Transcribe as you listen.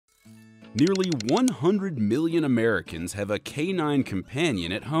Nearly 100 million Americans have a canine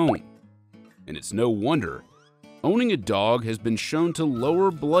companion at home. And it's no wonder. Owning a dog has been shown to lower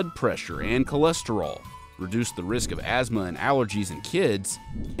blood pressure and cholesterol, reduce the risk of asthma and allergies in kids,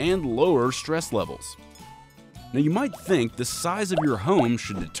 and lower stress levels. Now, you might think the size of your home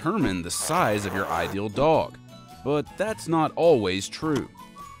should determine the size of your ideal dog, but that's not always true.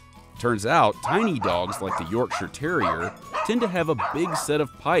 Turns out, tiny dogs like the Yorkshire Terrier tend to have a big set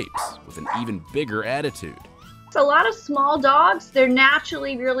of pipes with an even bigger attitude. A lot of small dogs, they're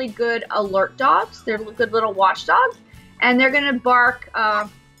naturally really good alert dogs. They're good little watchdogs, and they're going to bark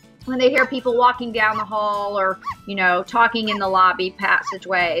when they hear people walking down the hall or, talking in the lobby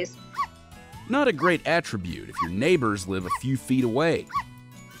passageways. Not a great attribute if your neighbors live a few feet away.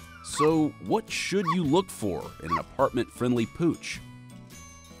 So, what should you look for in an apartment-friendly pooch?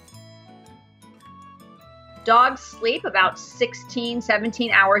 Dogs sleep about 16,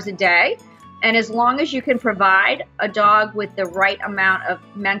 17 hours a day. And as long as you can provide a dog with the right amount of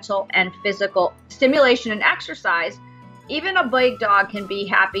mental and physical stimulation and exercise, even a big dog can be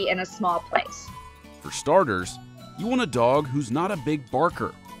happy in a small place. For starters, you want a dog who's not a big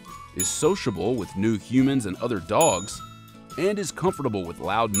barker, is sociable with new humans and other dogs, and is comfortable with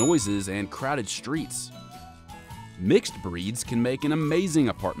loud noises and crowded streets. Mixed breeds can make an amazing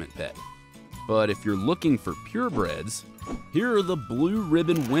apartment pet. But if you're looking for purebreds, here are the blue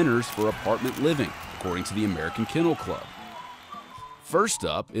ribbon winners for apartment living, according to the American Kennel Club. First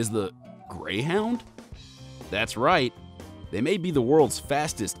up is the Greyhound. That's right, they may be the world's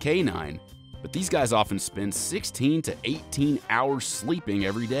fastest canine, but these guys often spend 16 to 18 hours sleeping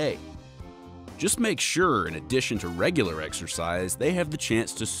every day. Just make sure, in addition to regular exercise, they have the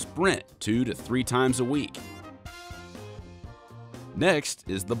chance to sprint 2 to 3 times a week. Next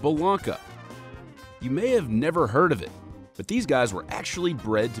is the Belanca. You may have never heard of it, but these guys were actually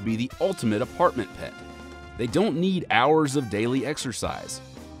bred to be the ultimate apartment pet. They don't need hours of daily exercise.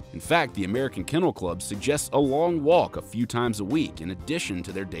 In fact, the American Kennel Club suggests a long walk a few times a week in addition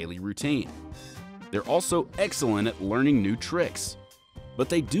to their daily routine. They're also excellent at learning new tricks, but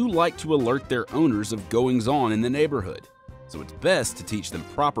they do like to alert their owners of goings-on in the neighborhood, so it's best to teach them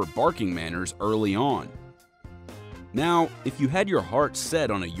proper barking manners early on. Now, if you had your heart set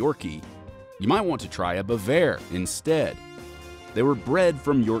on a Yorkie, you might want to try a Bavair instead. They were bred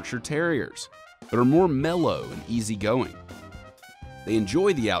from Yorkshire Terriers, but are more mellow and easygoing. They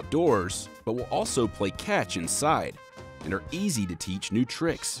enjoy the outdoors, but will also play catch inside, and are easy to teach new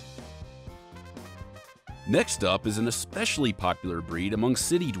tricks. Next up is an especially popular breed among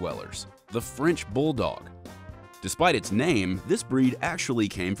city dwellers, the French Bulldog. Despite its name, this breed actually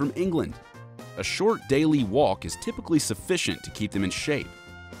came from England. A short daily walk is typically sufficient to keep them in shape.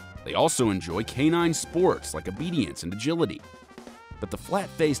 They also enjoy canine sports like obedience and agility. But the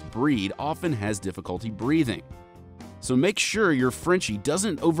flat-faced breed often has difficulty breathing. So make sure your Frenchie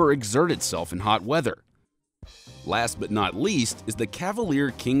doesn't overexert itself in hot weather. Last but not least is the Cavalier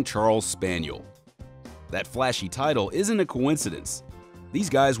King Charles Spaniel. That flashy title isn't a coincidence.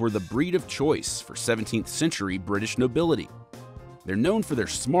 These guys were the breed of choice for 17th century British nobility. They're known for their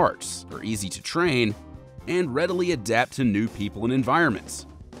smarts, are easy to train, and readily adapt to new people and environments.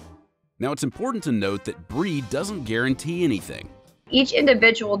 Now, it's important to note that breed doesn't guarantee anything. Each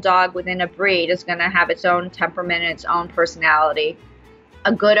individual dog within a breed is going to have its own temperament and its own personality.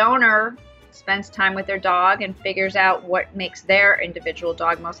 A good owner spends time with their dog and figures out what makes their individual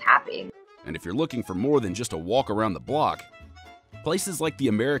dog most happy. And if you're looking for more than just a walk around the block, places like the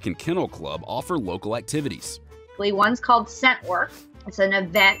American Kennel Club offer local activities. One's called Scent Work. It's an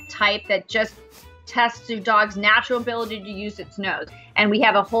event type that just tests the dog's natural ability to use its nose. And we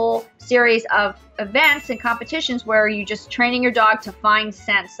have a whole series of events and competitions where you're just training your dog to find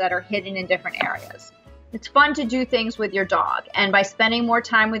scents that are hidden in different areas. It's fun to do things with your dog, and by spending more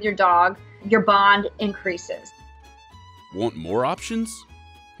time with your dog, your bond increases. Want more options?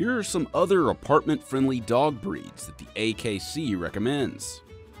 Here are some other apartment-friendly dog breeds that the AKC recommends.